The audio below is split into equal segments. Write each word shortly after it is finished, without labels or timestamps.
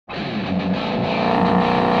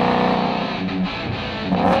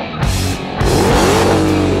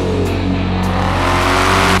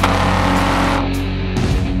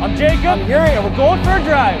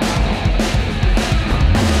drive.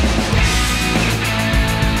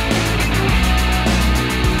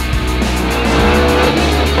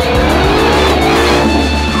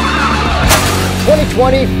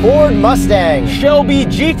 '20 Ford Mustang Shelby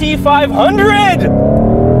GT500.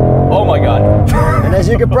 Oh my God. And as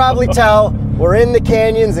you can probably tell, we're in the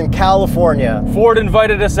canyons in California. Ford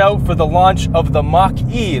invited us out for the launch of the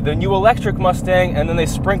Mach-E, the new electric Mustang, and then they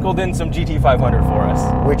sprinkled in some GT500 for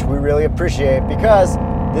us. Which we really appreciate because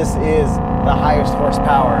this is the highest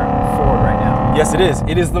horsepower Ford right now. Yes, it is.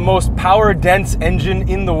 It is the most power-dense engine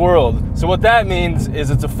in the world. So what that means is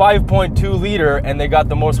it's a 5.2 liter and they got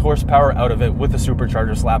the most horsepower out of it with a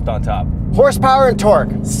supercharger slapped on top. Horsepower and torque.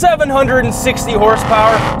 760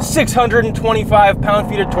 horsepower, 625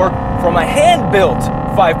 pound-feet of torque from a hand-built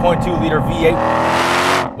 5.2 liter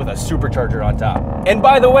V8 with a supercharger on top. And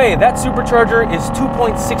by the way, that supercharger is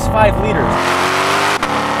 2.65 liters.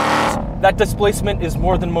 That displacement is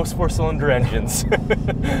more than most four-cylinder engines.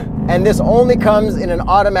 And this only comes in an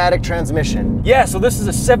automatic transmission. Yeah, so this is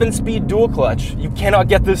a 7-speed dual clutch. You cannot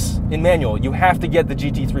get this in manual. You have to get the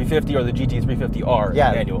GT350 or the GT350R in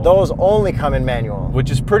manual. Those only come in manual.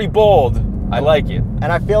 Which is pretty bold. I like it.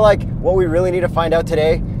 And I feel like what we really need to find out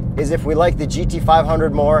today is if we like the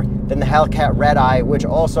GT500 more than the Hellcat Redeye, which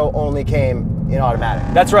also only came in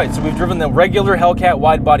automatic. That's right, so we've driven the regular Hellcat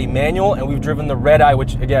wide body manual and we've driven the Redeye,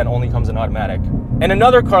 which again only comes in automatic. And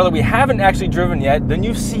another car that we haven't actually driven yet, the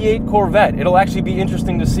new C8 Corvette. It'll actually be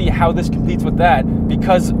interesting to see how this competes with that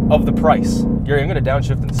because of the price. Gary, I'm gonna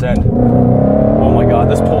downshift and send. Oh my God,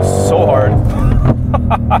 this pulls so hard.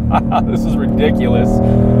 This is ridiculous.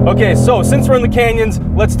 Okay, so since we're in the canyons,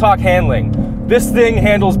 let's talk handling. This thing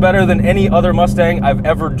handles better than any other Mustang I've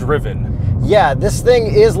ever driven. Yeah, this thing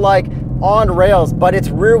is like on rails, but it's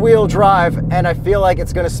rear wheel drive and I feel like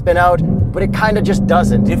it's gonna spin out, but it kind of just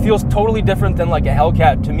doesn't. It feels totally different than like a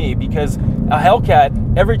Hellcat to me because a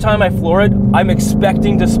Hellcat, every time I floor it, I'm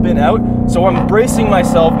expecting to spin out. So I'm bracing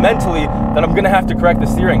myself mentally that I'm gonna have to correct the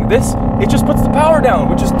steering. This, it just puts the power down,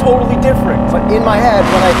 which is totally different. But in my head,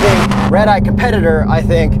 when I think Redeye competitor, I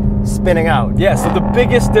think spinning out. Yeah, so the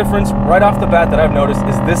biggest difference right off the bat that I've noticed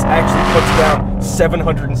is this actually puts down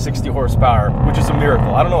 760 horsepower, which is a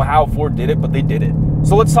miracle. I don't know how Ford did it, but they did it.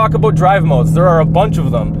 So let's talk about drive modes. There are a bunch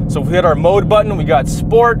of them. So if we hit our mode button, we got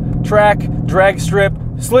sport, track, drag strip,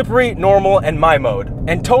 slippery, normal, and my mode.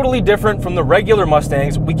 And totally different from the regular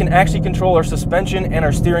Mustangs, we can actually control our suspension and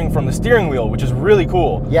our steering from the steering wheel, which is really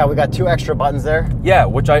cool. Yeah, we got 2 extra buttons there. Yeah,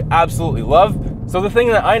 which I absolutely love. So the thing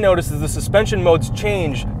that I noticed is the suspension modes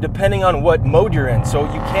change depending on what mode you're in. So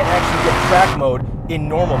you can't actually get track mode in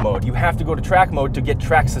normal mode. You have to go to track mode to get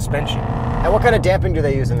track suspension. And what kind of damping do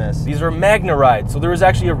they use in this? These are Magna-Ride, so there is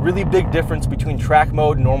actually a really big difference between track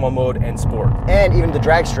mode, normal mode, and sport. And even the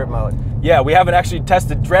drag strip mode. Yeah, we haven't actually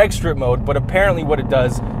tested drag strip mode, but apparently what it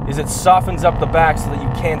does is it softens up the back so that you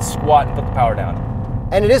can't squat and put the power down.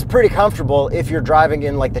 And it is pretty comfortable if you're driving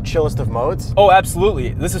in like the chillest of modes. Oh, absolutely.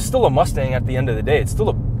 This is still a Mustang at the end of the day. It's still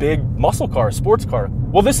a big muscle car, sports car.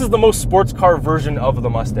 Well, this is the most sports car version of the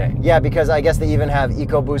Mustang. Yeah, because I guess they even have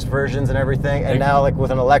EcoBoost versions and everything. And now like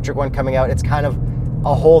with an electric one coming out, it's kind of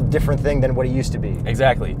a whole different thing than what it used to be.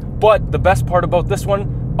 Exactly. But the best part about this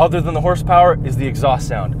one, other than the horsepower, is the exhaust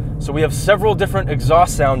sound. So we have several different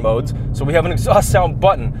exhaust sound modes. So we have an exhaust sound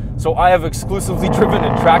button. So I have exclusively driven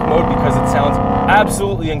in track mode because it sounds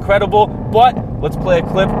absolutely incredible. But let's play a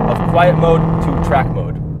clip of quiet mode to track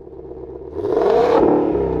mode.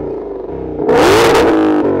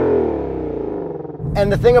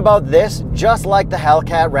 And the thing about this, just like the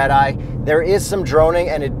Hellcat Redeye, there is some droning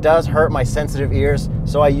and it does hurt my sensitive ears,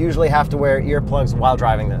 so I usually have to wear earplugs while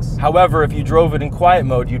driving this. However, if you drove it in quiet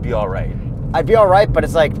mode, you'd be all right. I'd be all right, but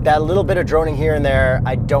it's like that little bit of droning here and there,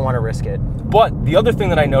 I don't want to risk it. But the other thing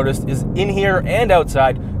that I noticed is in here and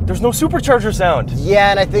outside, there's no supercharger sound.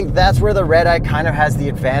 Yeah, and I think that's where the Redeye kind of has the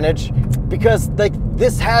advantage because like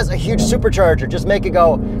this has a huge supercharger, just make it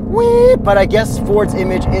go wee, but I guess Ford's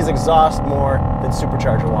image is exhaust more than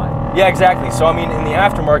supercharger one. Yeah, exactly. So I mean, in the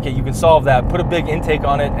aftermarket, you can solve that, put a big intake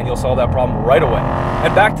on it and you'll solve that problem right away.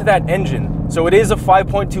 And back to that engine. So it is a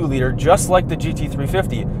 5.2 liter, just like the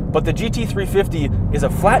GT350, but the GT350 is a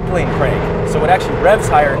flat plane crank, so it actually revs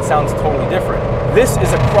higher and sounds totally different. This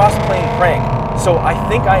is a cross plane crank, so I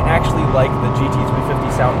think I actually like the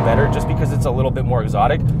GT350 sound better just because it's a little bit more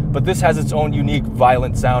exotic, but this has its own unique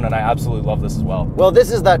violent sound and I absolutely love this as well. Well,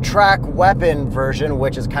 this is the track weapon version,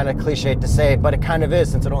 which is kind of cliche to say, but it kind of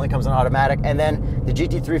is since it only comes in automatic, and then the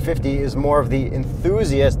GT350 is more of the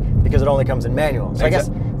enthusiast because it only comes in manual. So I guess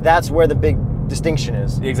that's where the big distinction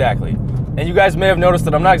is. Exactly. And you guys may have noticed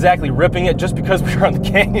that I'm not exactly ripping it just because we're on the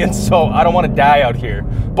canyon, so I don't want to die out here.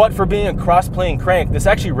 But for being a cross-plane crank, this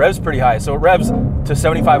actually revs pretty high, so it revs to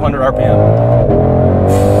 7,500 RPM.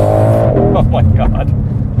 Oh my God.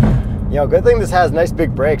 Yo, good thing this has nice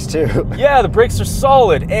big brakes too. Yeah, the brakes are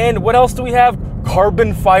solid. And what else do we have?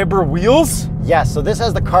 Carbon fiber wheels? Yes, so this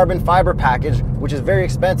has the carbon fiber package, which is very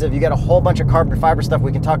expensive. You get a whole bunch of carbon fiber stuff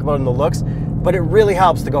we can talk about in the looks, but it really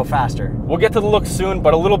helps to go faster. We'll get to the looks soon,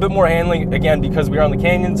 but a little bit more handling, again, because we are on the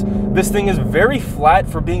canyons. This thing is very flat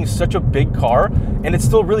for being such a big car, and it's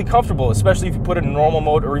still really comfortable, especially if you put it in normal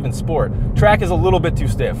mode or even sport. Track is a little bit too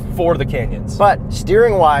stiff for the canyons. But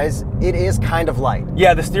steering-wise, it is kind of light.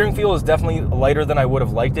 Yeah, the steering feel is definitely lighter than I would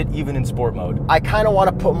have liked it, even in sport mode. I kind of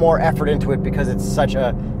want to put more effort into it because it's such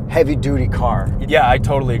a heavy-duty car. Yeah, I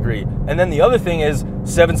totally agree. And then the other thing is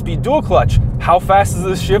 7-speed dual clutch. How fast is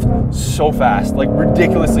this shift? So fast, like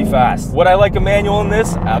ridiculously fast. Would I like a manual in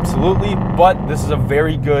this? Absolutely, but this is a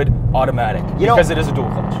very good automatic because it is a dual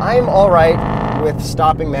clutch. I'm all right with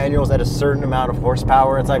stopping manuals at a certain amount of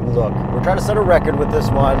horsepower. It's like, look, we're trying to set a record with this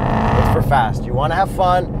one. It's for fast. You want to have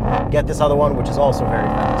fun, get this other one, which is also very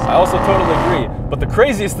fast. I also totally agree. But the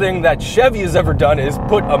craziest thing that Chevy has ever done is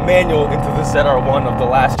put a manual into the ZR1 of the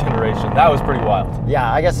last generation. That was pretty wild.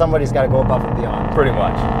 Yeah, I guess somebody's got to go above and beyond. Pretty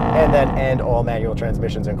much. And then end all manual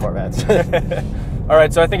transmissions in Corvettes. All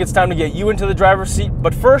right, so I think it's time to get you into the driver's seat.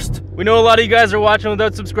 But first, we know a lot of you guys are watching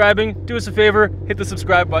without subscribing. Do us a favor, hit the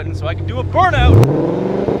subscribe button so I can do a burnout.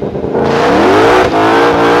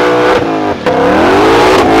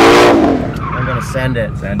 I'm gonna send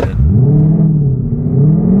it. Send it.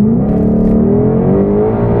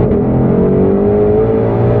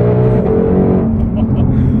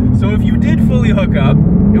 So if you did fully hook up,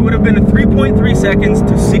 it would have been 3.3 seconds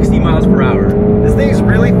to 60 miles per hour. This thing's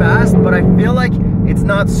really fast, but I feel like it's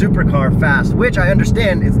not supercar fast, which I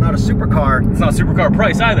understand it's not a supercar. It's not supercar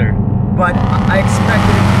price either. But I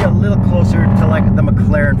expected it to be a little closer to like the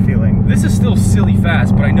McLaren feeling. This is still silly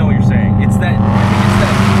fast, but I know what you're saying. It's that, I think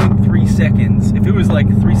it's that 0.3 seconds. If it was like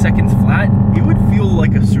 3 seconds flat, it would feel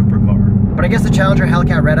like a supercar. But I guess the Challenger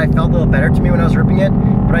Hellcat Redeye felt a little better to me when I was ripping it,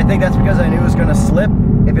 but I think that's because I knew it was gonna slip.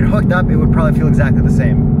 If it hooked up, it would probably feel exactly the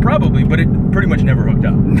same. Probably, but it pretty much never hooked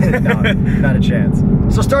up. No, not a chance.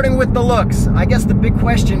 So starting with the looks, I guess the big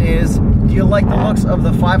question is, do you like the looks of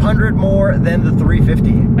the 500 more than the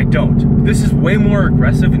 350? I don't. This is way more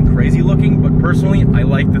aggressive and crazy looking, but personally, I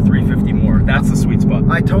like the 350 more. That's the sweet spot.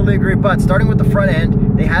 I totally agree, but starting with the front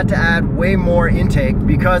end, they had to add way more intake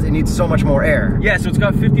because it needs so much more air. Yeah, so it's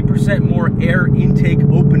got 50% more air intake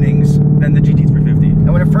openings than the GT350.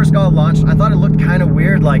 And when it first got launched, I thought it looked kind of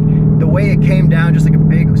weird, like the way it came down, just like a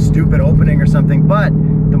big stupid opening or something. But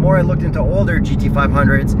the more I looked into older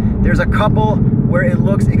GT500s, there's a couple where it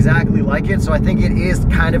looks exactly like it, so I think it is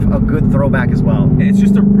kind of a good throwback as well. It's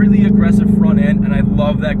just a really aggressive front end, and I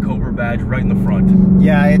love that Cobra badge right in the front.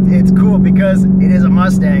 Yeah, it's cool because it is a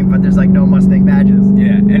Mustang, but there's like no Mustang badges.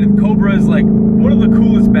 Yeah, and Cobra is like one of the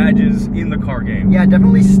coolest badges in the car game. Yeah,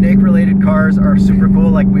 definitely snake-related cars are super cool.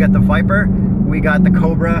 Like we got the Viper, we got the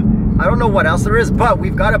Cobra. I don't know what else there is, but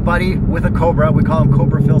we've got a buddy with a Cobra. We call him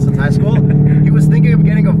Cobra Phil since high school. He was thinking of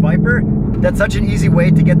getting a Viper. That's such an easy way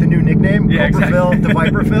to get the new nickname, yeah, Cobra exactly. Phil to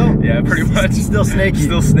Viper Phil. Yeah, pretty much. Still snaky.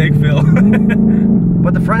 Still Snake Phil.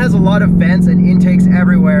 But the front has a lot of vents and intakes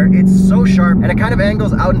everywhere. It's so sharp, and it kind of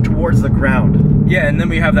angles out and towards the ground. Yeah, and then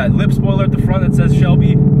we have that lip spoiler at the front that says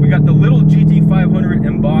Shelby. We got the little GT500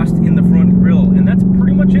 embossed in the front grille, and that's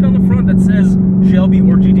pretty much it on the front that says Shelby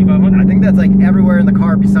or GT500. I think that's like everywhere in the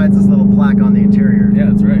car besides this little plaque on the interior. Yeah,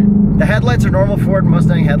 that's right. The headlights are normal Ford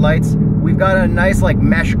Mustang headlights. We've got a nice like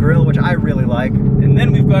mesh grille, which I really like. And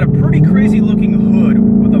then we've got a pretty crazy looking hood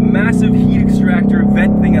with a massive heat extractor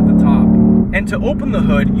vent thing at the top. And to open the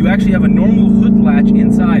hood, you actually have a normal hood latch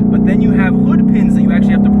inside, but then you have hood pins that you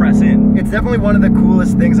actually have to press in. It's definitely one of the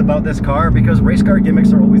coolest things about this car because race car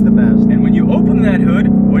gimmicks are always the best. And when you open that hood,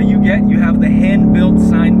 what do you get? You have the hand-built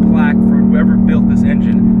signed plaque for whoever built this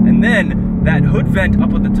engine. And then that hood vent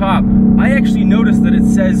up at the top, I actually noticed that it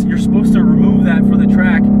says you're supposed to remove that for the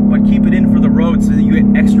track, but keep it in for the road so that you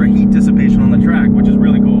get extra heat dissipation on the track, which is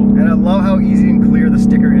really cool. And I love how easy and clear the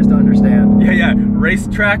sticker is to understand. Yeah,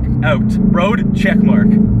 racetrack out, road check mark.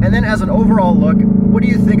 And then as an overall look, what do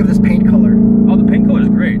you think of this paint color? Oh, the paint color is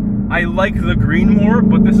great. I like the green more,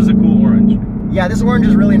 but this is a cool orange. Yeah, this orange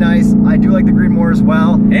is really nice. I do like the green more as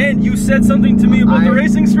well. And you said something to me about the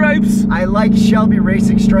racing stripes. I like Shelby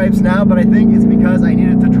racing stripes now, but I think it's because I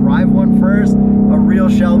needed to drive one first, a real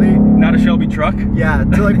Shelby. Not a Shelby truck? Yeah,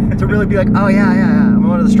 to really be like, oh yeah, I'm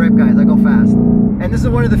one of the stripe guys, I go fast. And this is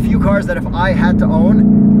one of the few cars that if I had to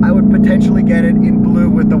own, I would potentially get it in blue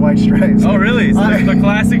with the white stripes. Oh, really? So it's the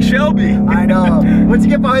classic Shelby. I know. Once you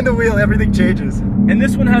get behind the wheel, everything changes. And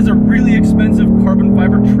this one has a really expensive carbon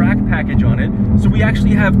fiber track package on it. So we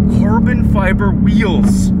actually have carbon fiber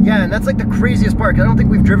wheels. Yeah, and that's like the craziest part, because I don't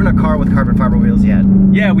think we've driven a car with carbon fiber wheels yet.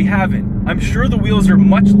 Yeah, we haven't. I'm sure the wheels are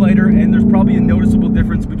much lighter, and there's probably a noticeable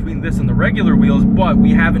difference between this and the regular wheels, but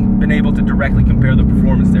we haven't been able to directly compare the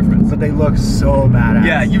performance difference. But they look so badass.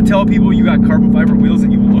 Yeah, you tell people you got carbon fiber wheels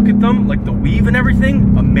and you look at them, like the weave and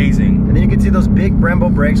everything, amazing. And then you can see those big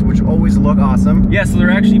Brembo brakes, which always look awesome. Yeah, so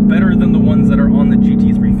they're actually better than the ones that are on the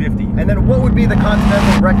GT350. And then what would be the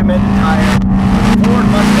Continental recommended tire for the Ford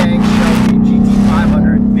Mustang Shelby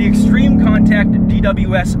GT500? The Extreme Contact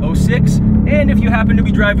DWS 06, and if you happen to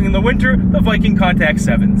be driving in the winter, the Viking Contact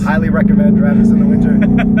 7s. Highly recommend driving this in the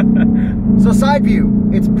winter. So side view,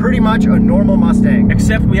 it's pretty much a normal Mustang.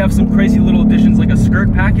 Except we have some crazy little additions like a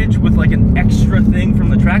skirt package with like an extra thing from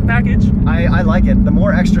the track package. I like it. The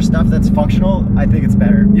more extra stuff that's functional, I think it's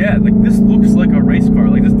better. Yeah, like this looks like a race car.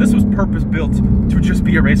 Like this was purpose built to just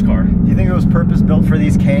be a race car. Do you think it was purpose built for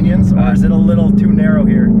these canyons, or is it a little too narrow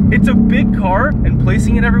here? It's a big car, and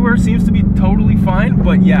placing it everywhere seems to be totally fine,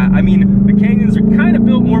 but yeah, I mean, the canyons are kind of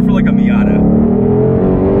built more for like a Miata.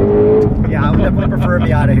 Yeah, I would definitely prefer a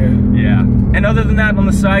Miata here. Yeah. And other than that, on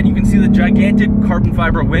the side, you can see the gigantic carbon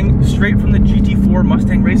fiber wing straight from the GT4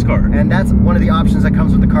 Mustang race car. And that's one of the options that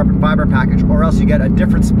comes with the carbon fiber package, or else you get a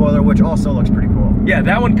different spoiler, which also looks pretty cool. Yeah,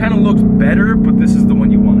 that one kind of looks better, but this is the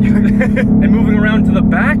one you want. And moving around to the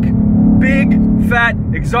back, big, fat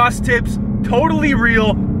exhaust tips, totally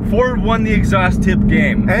real. Ford won the exhaust tip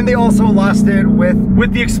game. And they also lost it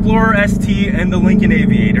with the Explorer ST and the Lincoln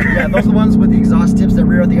Aviator. Yeah, those are the ones with the exhaust tips that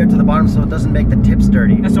rear out the air to the bottom so it doesn't make the tips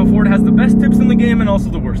dirty. And so Ford has the best tips in the game and also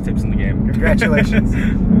the worst tips in the game. Congratulations.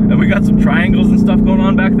 And we got some triangles and stuff going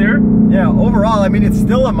on back there. Yeah, overall, I mean, it's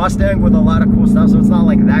still a Mustang with a lot of cool stuff, so it's not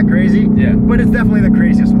like that crazy. Yeah. But it's definitely the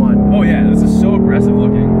craziest one. Oh yeah, this is so aggressive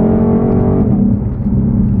looking.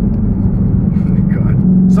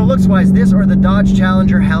 So looks-wise, this or the Dodge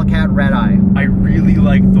Challenger Hellcat Redeye? I really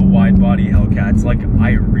like the wide-body Hellcats. Like,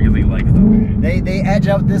 I really like them. They edge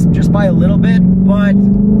out this just by a little bit, but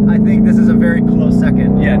I think this is a very close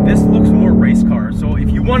second. Yeah, this looks more race car. So if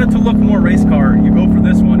you wanted to look more race car, you go for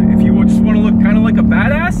this one. If you just want to look kind of like a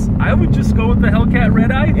badass, I would just go with the Hellcat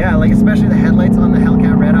Redeye. Yeah, like especially the headlights on the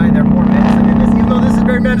Hellcat Redeye, they're more menacing in this, even though this is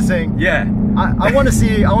very menacing. Yeah. I want to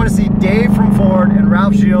see Dave from Ford and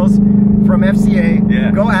Ralph Shields from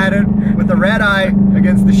FCA go at it with the Redeye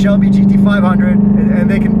against the Shelby GT500,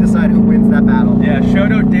 and they can decide who wins that battle. Yeah,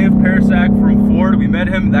 shout out Dave Parasak from Ford. We met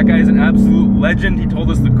him. That guy is an absolute legend. He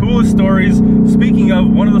told us the coolest stories. Speaking of,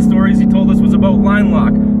 one of the stories he told us was about line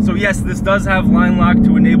lock. So yes, this does have line lock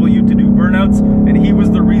to enable you to do burnouts, and he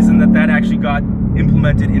was the reason that actually got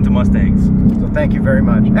implemented into Mustangs. So thank you very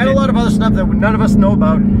much. And a lot of other stuff that none of us know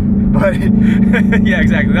about, but yeah,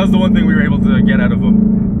 exactly. That was the one thing we were able to get out of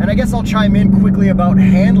him. And I guess I'll chime in quickly about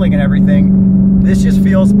handling and everything. This just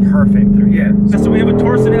feels perfect through here. So we have a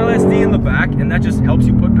Torsen LSD in the back, and that just helps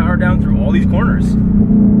you put power down through all these corners.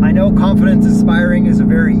 I know confidence inspiring is a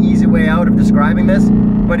very easy way out of describing this,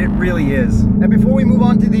 but it really is. And before we move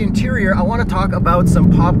on to the interior, I want to talk about some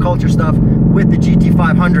pop culture stuff with the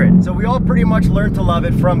GT500. So we all pretty much learned to love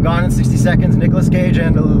it from Gone in 60 Seconds, Nicolas Cage,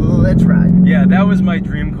 and Let's Ride. Yeah, that was my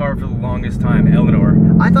dream car for the longest time, Eleanor.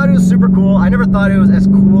 I thought it was super cool. I never thought it was as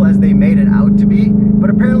cool as they made it out to be, but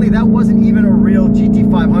apparently that wasn't even a real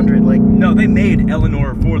GT500. Like, no, they made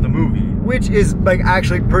Eleanor for the movie. Which is like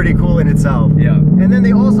actually pretty cool in itself. Yeah. And then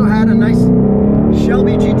they also had a nice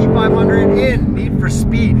Shelby GT500 in Need for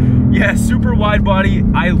Speed. Yeah, super wide body.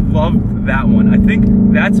 I loved that one. I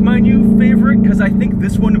think that's my new favorite because I think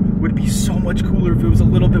this one would be so much cooler if it was a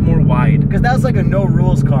little bit more wide. Because that was like a no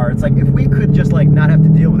rules car. It's like if we could just like not have to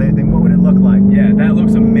deal with anything, what would it look like? Yeah, that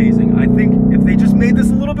looks amazing. I think if they just made this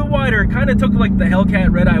a little bit wider, kind of took like the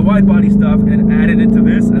Hellcat Redeye wide body stuff and added it to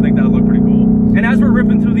this, I think that would look pretty cool. And as we're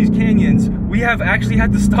ripping through these canyons, we have actually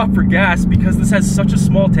had to stop for gas because this has such a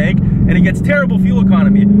small tank and it gets terrible fuel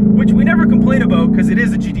economy, which we never complain about because it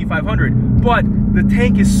is a GT500, but the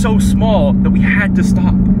tank is so small that we had to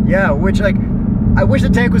stop. Yeah, which like, I wish the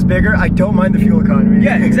tank was bigger. I don't mind the fuel economy.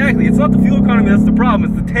 Yeah, exactly. It's not the fuel economy that's the problem,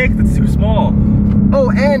 it's the tank that's too small. Oh,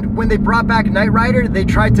 and when they brought back Knight Rider, they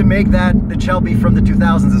tried to make that the Shelby from the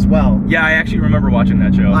 2000s as well. Yeah, I actually remember watching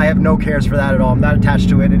that show. I have no cares for that at all. I'm not attached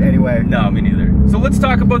to it in any way. No, me neither. So let's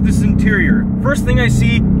talk about this interior. First thing I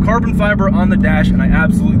see, carbon fiber on the dash, and I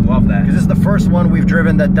absolutely love that. Because this is the first one we've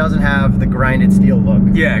driven that doesn't have the grinded steel look.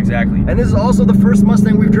 Yeah, exactly. And this is also the first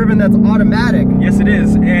Mustang we've driven that's automatic. Yes, it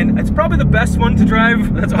is, and it's probably the best one to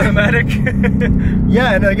drive that's automatic.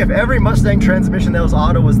 Yeah, and like if every Mustang transmission that was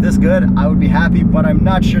auto was this good, I would be happy, but I'm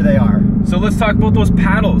not sure they are. So let's talk about those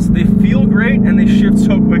paddles. They feel great and they shift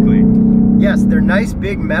so quickly. Yes, they're nice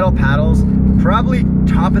big metal paddles. Probably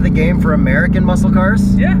top of the game for American muscle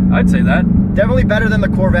cars. Yeah, I'd say that. Definitely better than the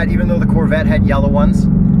Corvette, even though the Corvette had yellow ones.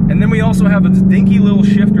 And then we also have this dinky little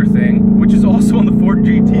shifter thing, which is also on the Ford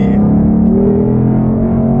GT.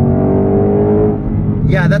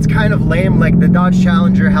 Yeah, that's kind of lame. Like the Dodge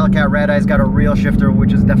Challenger Hellcat Redeye's got a real shifter,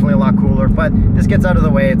 which is definitely a lot cooler, but this gets out of the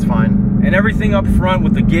way, it's fine. And everything up front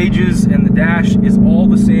with the gauges and the dash is all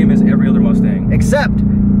the same as every other Mustang. Except,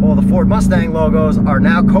 well, the Ford Mustang logos are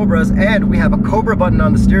now Cobras, and we have a Cobra button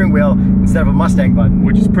on the steering wheel instead of a Mustang button.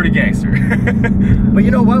 Which is pretty gangster. But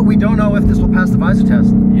you know what? We don't know if this will pass the visor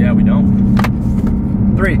test. Yeah, we don't.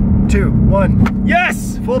 3, 2, 1.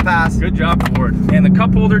 Yes! Full pass. Good job, Ford. And the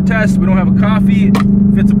cup holder test, we don't have a coffee.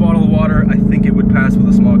 Fits a bottle of water. I think it would pass with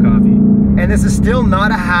a small coffee. And this is still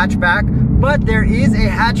not a hatchback, but there is a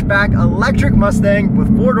hatchback electric Mustang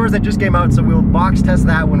with 4 doors that just came out, so we'll box test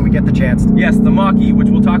that when we get the chance. Yes, the Mach-E, which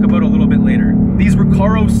we'll talk about a little bit later. These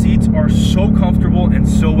Recaro seats are so comfortable and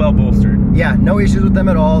so well bolstered. Yeah, no issues with them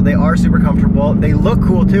at all. They are super comfortable. They look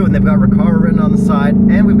cool too, and they've got Recaro written on the side,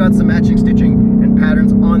 and we've got some matching stitching and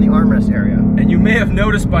patterns on the armrest area. And you may have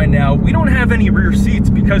noticed by now, we don't have any rear seats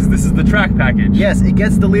because this is the track package. Yes, it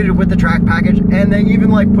gets deleted with the track package, and they even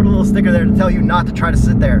like put a little sticker there to tell you not to try to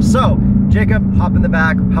sit there. So, Jacob, hop in the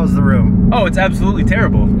back. How's the room? Oh, it's absolutely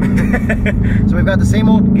terrible. So we've got the same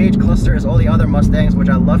old gauge cluster as all the other Mustangs, which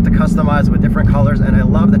I love to customize with different colors, and I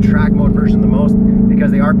love the track mode version the most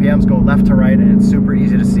because the RPMs go left to right and it's super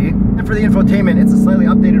easy to see. And for the infotainment, it's a slightly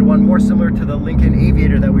updated one, more similar to the Lincoln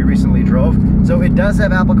Aviator that we recently drove. So it does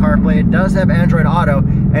have Apple CarPlay, it does have Android Auto,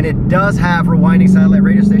 and it does have rewinding satellite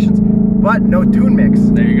radio stations, but no tune mix.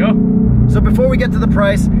 There you go. So before we get to the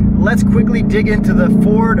price, let's quickly dig into the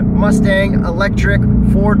Ford Mustang electric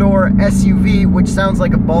 4-door SUV, which sounds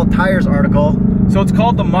like a Bald Tires article. So it's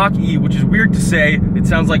called the Mach-E, which is weird to say. It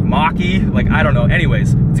sounds like Mach-E, like I don't know.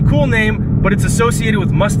 Anyways, it's a cool name, but it's associated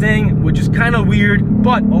with Mustang, which is kind of weird.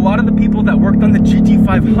 But a lot of the people that worked on the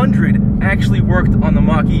GT500 actually worked on the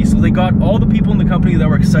Mach-E. So they got all the people in the company that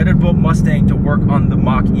were excited about Mustang to work on the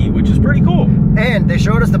Mach-E, which is pretty cool. And they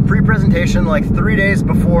showed us the pre-presentation like 3 days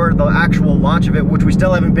before the actual launch of it, which we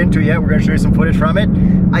still haven't been to yet. We're gonna show you some footage from it.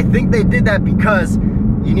 I think they did that because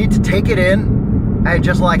you need to take it in and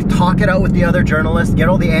just like talk it out with the other journalists, get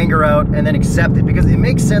all the anger out, and then accept it, because it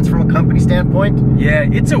makes sense from a company standpoint. Yeah,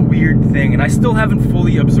 it's a weird thing, and I still haven't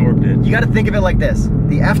fully absorbed it. You gotta think of it like this.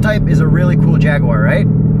 The F-Type is a really cool Jaguar, right?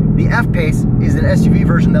 The F-Pace is an SUV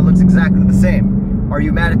version that looks exactly the same. Are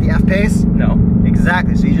you mad at the F-Pace? No.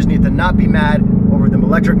 Exactly, so you just need to not be mad over the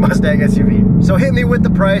electric Mustang SUV. So hit me with the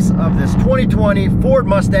price of this 2020 Ford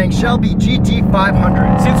Mustang Shelby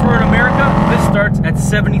GT500. Since we're in America, this starts at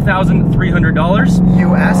 $70,300.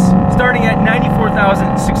 US. Starting at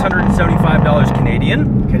 $94,675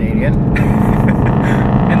 Canadian. Canadian.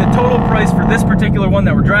 And the total price for this particular one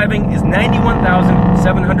that we're driving is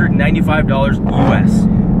 $91,795 US.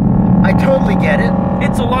 I totally get it.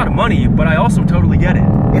 It's a lot of money, but I also totally get it.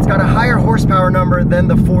 It's got a higher horsepower number than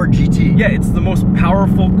the Ford GT. Yeah, it's the most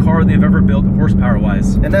powerful car they've ever built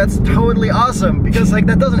horsepower-wise. And that's totally awesome, because like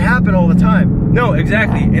that doesn't happen all the time. No,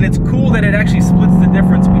 exactly. And it's cool that it actually splits the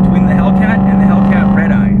difference between the Hellcat and the Hellcat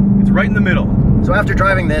Redeye. It's right in the middle. So after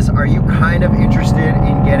driving this, are you kind of interested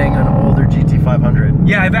in getting an older GT500?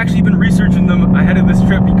 Yeah, I've actually been researching them ahead of this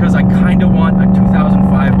trip because I kind of want a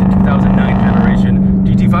 2005 to 2009 generation.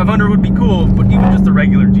 GT500 would be cool, but even just a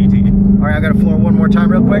regular GT. All right, I gotta floor one more time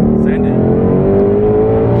real quick. Send it.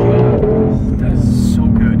 God, that is so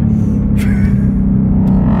good.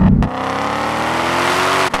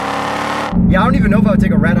 Yeah, I don't even know if I would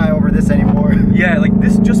take a Redeye over this anymore. Yeah, like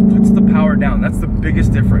this just puts the power down. That's the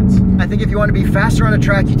biggest difference. I think if you want to be faster on a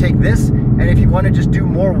track, you take this, and if you want to just do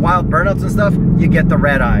more wild burnouts and stuff, you get the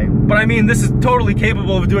Redeye. But I mean, this is totally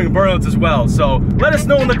capable of doing burnouts as well. So let us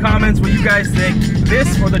know in the comments what you guys think,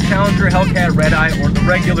 this or the Challenger Hellcat Redeye or the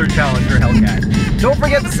regular Challenger Hellcat. Don't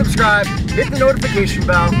forget to subscribe, hit the notification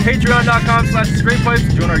bell. Patreon.com/TheStraightPipes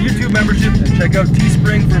to join our YouTube membership and check out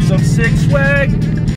Teespring for some sick swag.